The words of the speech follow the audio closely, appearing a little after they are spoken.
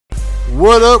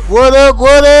What up, what up,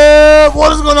 what up?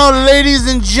 What is going on,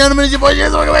 ladies and gentlemen? It's your boy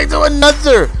Jason. Welcome back to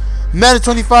another Madden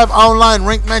 25 online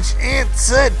ranked match. And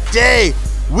today,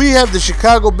 we have the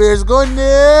Chicago Bears going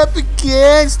up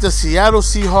against the Seattle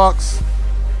Seahawks.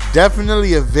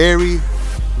 Definitely a very,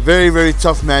 very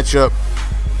tough matchup.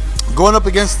 Going up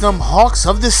against them Hawks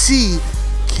of the Sea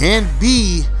can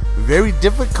be very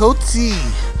difficult.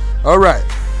 Alright,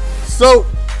 so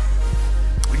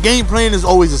the game plan is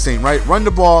always the same, right? Run the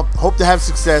ball, hope to have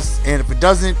success, and if it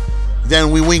doesn't,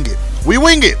 then we wing it. We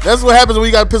wing it. That's what happens when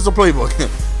you got a pistol playbook.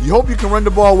 You hope you can run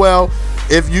the ball well.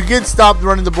 If you get stopped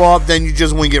running the ball, then you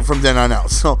just wing it from then on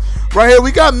out. So right here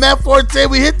we got Matt Forte.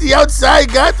 We hit the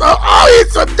outside, guys. Oh, he hit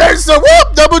some dirt. So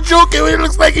whoop, double juke. It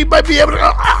looks like he might be able to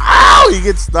go. Oh, he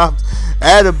gets stopped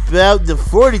at about the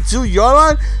 42-yard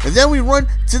line, and then we run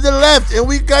to the left, and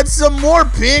we got some more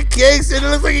pancakes, and it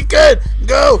looks like he could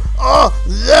go. Oh,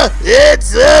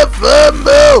 it's a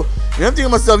fumble. And I'm thinking to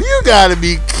myself, you gotta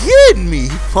be kidding me. He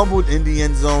fumbled in the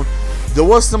end zone. There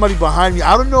was somebody behind me.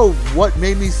 I don't know what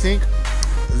made me think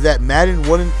that Madden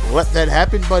wouldn't let that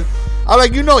happen, but I'm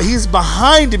like, you know, he's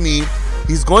behind me.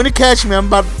 He's going to catch me.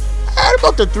 I'm at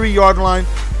about the 3-yard line.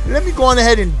 Let me go on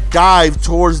ahead and dive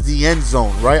towards the end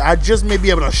zone, right? I just may be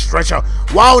able to stretch out.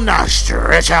 Wow, nah,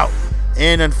 stretch out.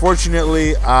 And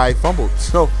unfortunately, I fumbled.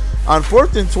 So on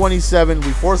 4th and 27,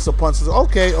 we force a punt. So,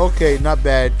 okay, not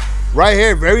bad. Right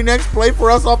here, very next play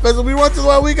for us offensive. We run to the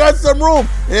line. We got some room.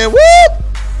 And whoop!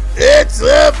 It's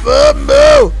a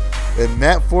fumble. And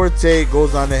Matt Forte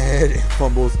goes on ahead and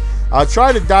fumbles. I'll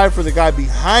try to dive for the guy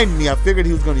behind me. I figured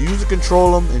he was going to use to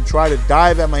control him and try to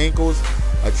dive at my ankles.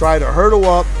 I try to hurdle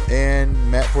up, and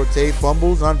Matt Forte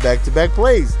fumbles on back-to-back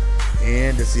plays.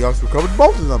 And the Seahawks recovered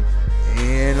both of them.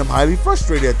 And I'm highly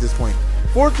frustrated at this point.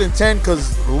 4th and 10,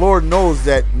 because Lord knows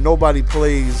that nobody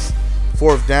plays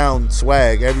 4th down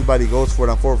swag. Everybody goes for it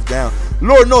on 4th down.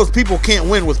 Lord knows people can't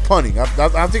win with punting. I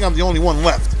think I'm the only one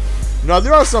left. Now,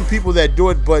 there are some people that do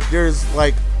it, but there's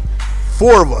like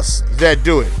 4 of us that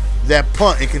do it, that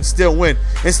punt and can still win,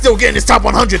 and still getting this top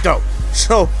 100 though.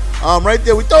 So, right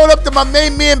there, we throw it up to my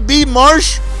main man, B.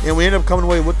 Marsh, and we end up coming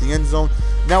away with the end zone.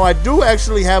 Now, I do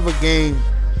actually have a game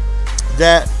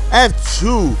that I have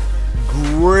 2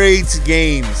 great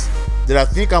games that I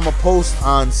think I'm going to post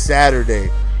on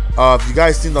Saturday. If you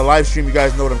guys seen the live stream, you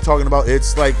guys know what I'm talking about.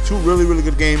 It's like 2 really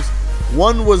good games.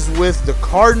 One was with the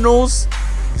Cardinals.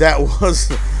 That was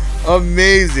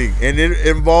amazing, and it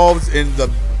involves in the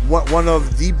one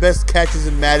of the best catches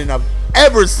in Madden I've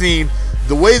ever seen.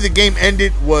 The way the game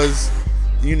ended was,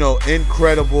 you know,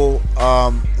 incredible.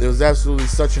 It was absolutely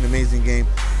such an amazing game.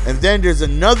 And then there's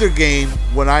another game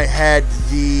when I had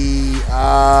the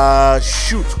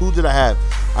who did I have?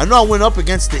 I know I went up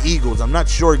against the Eagles. I'm not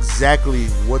sure exactly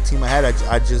what team I had.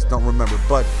 I just don't remember.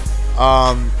 But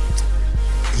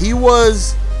he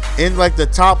was in like the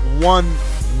top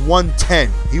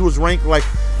 110. He was ranked, like,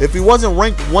 if he wasn't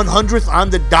ranked 100th on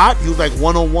the dot, he was like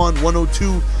 101,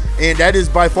 102, and that is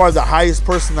by far the highest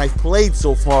person I've played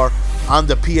so far on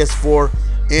the PS4.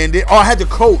 And I had the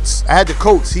Colts.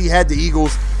 He had the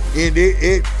Eagles, and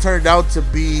it turned out to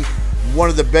be one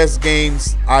of the best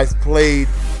games I've played.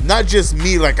 Not just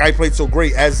me, like I played so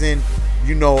great, as in,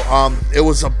 you know, it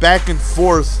was a back and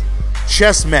forth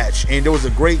chess match, and it was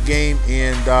a great game,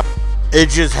 and it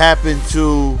just happened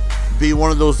to be one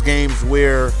of those games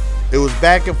where it was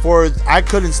back and forth. I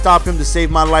couldn't stop him to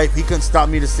save my life. He couldn't stop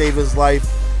me to save his life.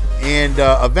 And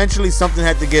eventually something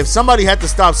had to give. Somebody had to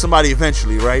stop somebody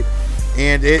eventually, right?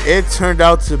 And it turned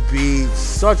out to be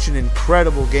such an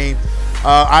incredible game.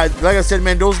 Like I said,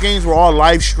 man, those games were all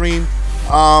live streamed.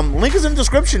 Link is in the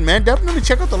description, man. Definitely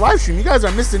check out the live stream. You guys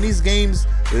are missing these games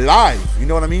live. You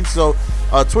know what I mean? So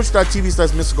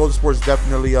twitch.tv/MrGoldenSports.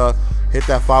 Definitely hit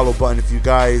that follow button if you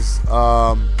guys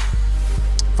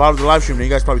follow the live stream. Then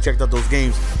you guys probably checked out those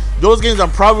games. Those games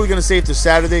I'm probably going to save to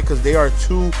Saturday because they are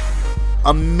 2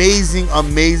 amazing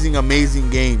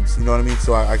games. You know what I mean?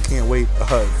 So I can't wait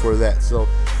for that. So,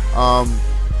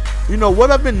 you know,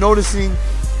 what I've been noticing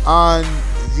on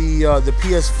the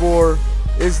PS4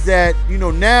 is that, you know,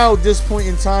 now at this point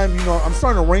in time, you know, I'm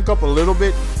starting to rank up a little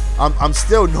bit. I'm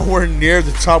still nowhere near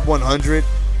the top 100.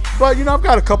 But, you know, I've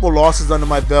got a couple losses under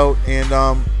my belt, and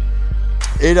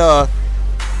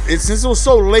since it was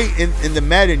so late in the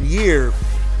Madden year,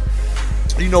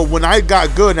 you know, when I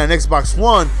got good on Xbox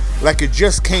One, like it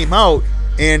just came out,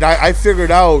 and I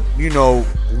figured out, you know,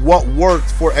 what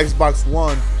worked for Xbox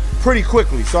One pretty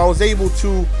quickly. So I was able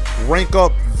to rank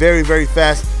up very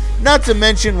fast. Not to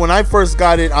mention, when I first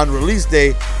got it on release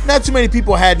day, not too many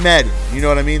people had Madden. You know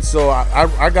what I mean? So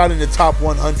I got in the top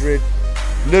 100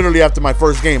 literally after my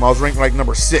first game. I was ranked like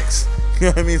number 6. You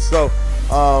know what I mean?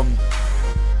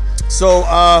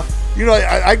 You know,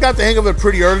 I got the hang of it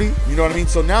pretty early. You know what I mean?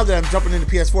 So now that I'm jumping into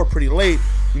PS4 pretty late,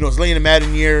 you know, it's late in the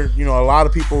Madden year. You know, a lot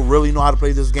of people really know how to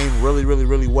play this game really, really,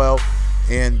 really well.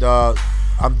 And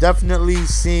I'm definitely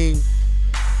seeing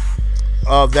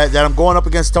that I'm going up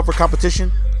against tougher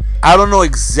competition. I don't know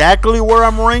exactly where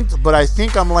I'm ranked, but I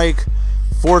think I'm like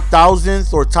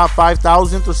 4,000th or top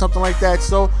 5,000th or something like that.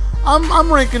 So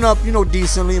I'm ranking up, you know,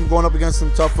 decently. I'm going up against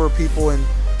some tougher people, and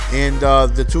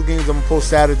the 2 games I'm gonna post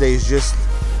Saturdays just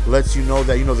lets you know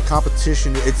that, you know, the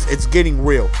competition, it's getting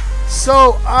real.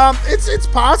 So it's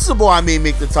possible I may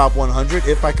make the top 100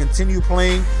 if I continue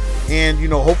playing, and, you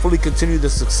know, hopefully continue the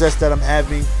success that I'm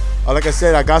having. Like I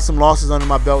said, I got some losses under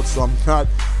my belt, so I'm not,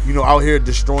 you know, out here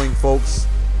destroying folks.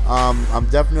 I'm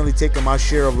definitely taking my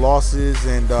share of losses,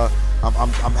 and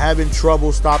I'm having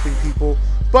trouble stopping people.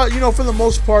 But, you know, for the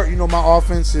most part, you know, my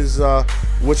offense is,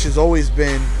 which has always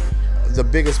been the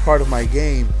biggest part of my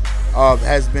game,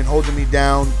 has been holding me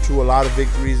down to a lot of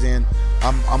victories, and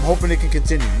I'm hoping it can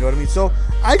continue. You know what I mean? So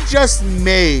I just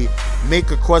may make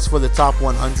a quest for the top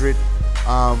 100.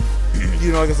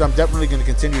 You know, because I'm definitely going to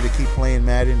continue to keep playing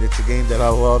Madden. It's a game that I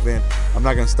love, and I'm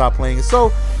not going to stop playing it.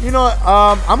 So, you know,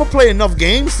 I'm going to play enough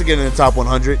games to get in the top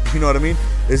 100. You know what I mean?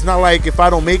 It's not like if I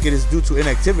don't make it, it's due to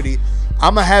inactivity.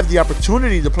 I'm going to have the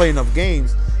opportunity to play enough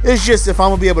games. It's just if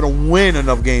I'm going to be able to win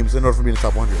enough games in order for me to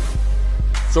top 100.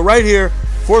 So right here,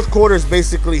 fourth quarter is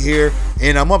basically here,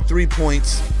 and I'm up 3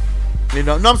 points. You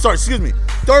know, no, I'm sorry, excuse me.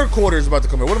 Third quarter is about to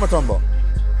come here. What am I talking about?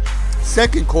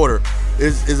 Second quarter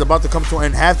is about to come to an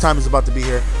end. Halftime is about to be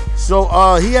here. So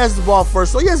he has the ball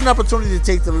first, so he has an opportunity to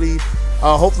take the lead.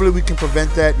 Hopefully we can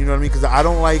prevent that. You know what I mean? Because I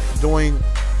don't like doing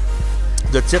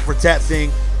the tit for tat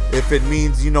thing if it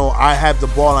means, you know, I have the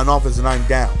ball on offense and I'm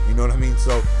down. You know what I mean?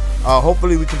 So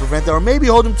hopefully we can prevent that, or maybe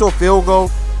hold him to a field goal.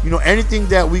 You know, anything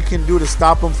that we can do to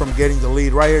stop him from getting the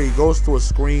lead. Right here, he goes to a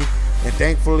screen, and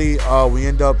thankfully we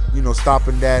end up, you know,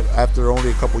 stopping that after only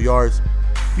a couple yards.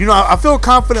 You know, I feel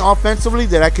confident offensively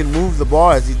that I can move the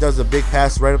ball, as he does a big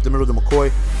pass right up the middle to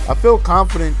McCoy. I feel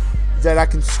confident that I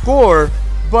can score,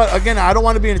 but again, I don't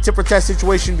want to be in a tit for tat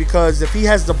situation, because if he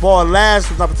has the ball last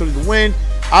with an opportunity to win,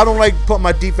 I don't like putting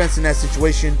my defense in that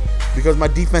situation, because my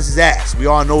defense is ass. We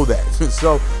all know that.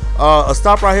 So a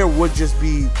stop right here would just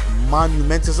be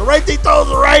monumentous. All right, they throws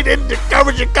right into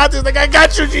coverage and contest. Like, I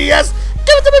got you, GS.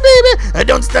 Give it to me, baby. I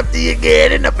don't stop till you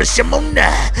get enough of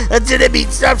Shimona until the beat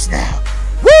stops now.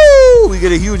 Woo! We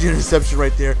get a huge interception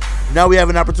right there. Now we have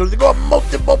an opportunity to go up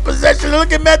multiple possessions.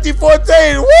 Look at Matthew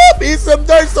Forte. Whoop! He's some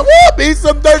dirt. Whoop! He's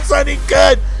some dirt, son. He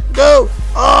could go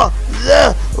all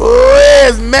the way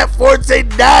as Matt Forte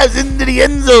dives into the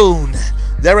end zone.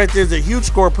 That right there is a huge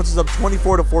score. Puts us up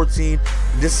 24-14.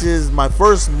 This is my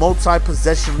first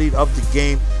multi-possession lead of the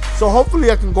game. So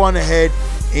hopefully I can go on ahead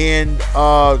and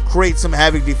create some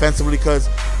havoc defensively, because,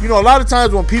 you know, a lot of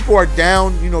times when people are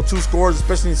down, you know, 2 scores,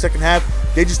 especially in the second half,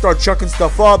 they just start chucking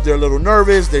stuff up. They're a little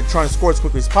nervous. They're trying to score as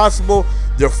quickly as possible.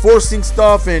 They're forcing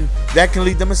stuff, and that can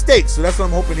lead to mistakes. So that's what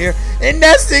I'm hoping here, and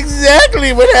that's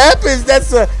exactly what happens.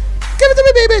 That's a give it to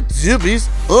me, baby. Zoobies.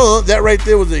 That right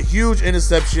there was a huge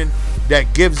interception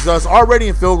that gives us, already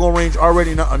in field goal range,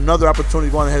 already another opportunity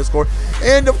to go on ahead and score.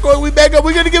 And of course, we back up.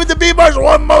 We're gonna give it to B Marsh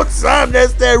one more time.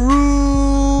 That's that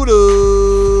Roodles.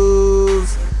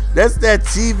 That's that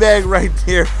T-bag right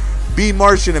there. B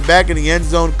Marsh in the back of the end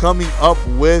zone, coming up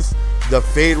with the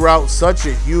fade route. Such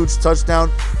a huge touchdown.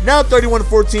 Now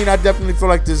 31-14. I definitely feel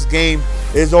like this game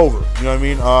is over. You know what I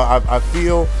mean? I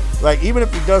feel like even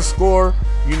if he does score,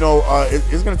 you know,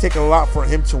 it's going to take a lot for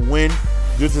him to win,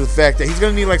 due to the fact that he's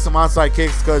going to need like some onside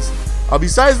kicks, because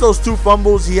besides those 2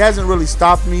 fumbles, he hasn't really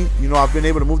stopped me. You know, I've been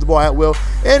able to move the ball at will.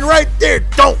 And right there,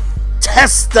 don't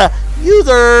test the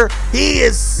user. He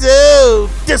is so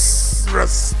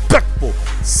disrespectful.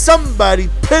 Somebody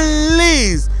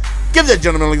please give that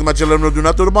gentleman a link to my channel. Do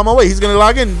not throw the ball my way. He's going to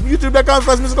log in.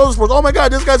 YouTube.com/MrGoldenSports. Oh my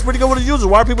God, this guy's pretty good with the user.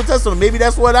 Why are people testing him? Maybe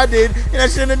that's what I did, and I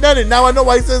shouldn't have done it. Now I know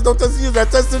why he says don't test the user. I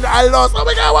tested it. I lost. Oh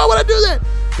my God, why would I do that?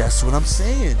 That's what I'm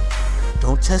saying.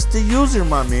 Don't test the user,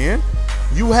 my man.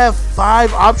 You have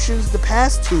 5 options to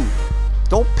pass to.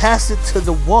 Don't pass it to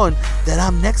the one that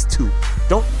I'm next to.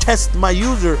 Don't test my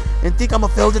user and think I'm going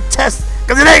to fail the test,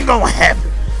 because it ain't going to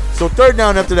happen. So third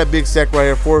down after that big sack right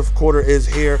here. Fourth quarter is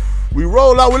here. We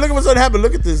roll out. We're looking for something to happen.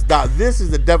 Look at this dot. This is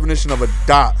the definition of a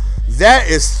dot. That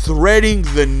is threading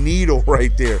the needle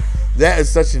right there. That is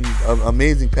such an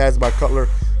amazing pass by Cutler.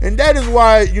 And that is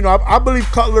why, you know, I believe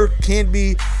Cutler can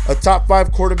be a top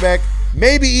 5 quarterback,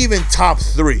 maybe even top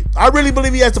 3. I really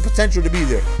believe he has the potential to be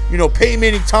there. You know, Peyton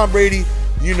Manning, Tom Brady,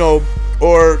 you know,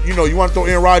 or, you know, you want to throw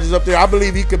Aaron Rodgers up there, I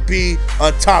believe he could be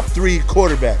a top 3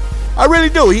 quarterback. I really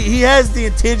do. He has the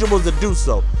intangibles to do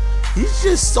so. He's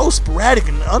just so sporadic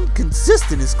and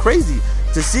inconsistent. It's crazy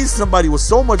to see somebody with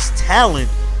so much talent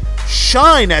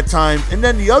shine at times, and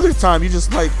then the other time you're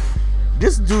just like,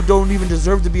 this dude don't even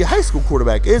deserve to be a high school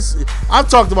quarterback. I've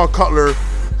talked about Cutler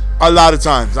a lot of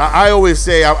times. I always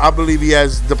say I believe he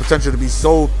has the potential to be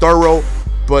so thorough,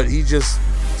 but he just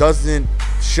doesn't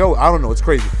show. I don't know. It's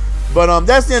crazy. But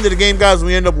that's the end of the game, guys.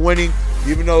 We end up winning.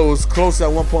 Even though it was close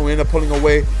at one point, we ended up pulling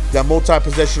away. That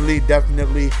multi-possession lead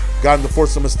definitely got him to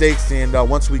force some mistakes. And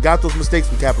once we got those mistakes,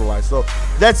 we capitalized. So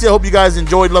that's it. Hope you guys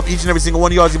enjoyed. Love each and every single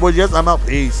one of y'all. Your boys, yes, I'm out.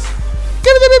 Peace.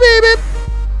 Give it to me, baby.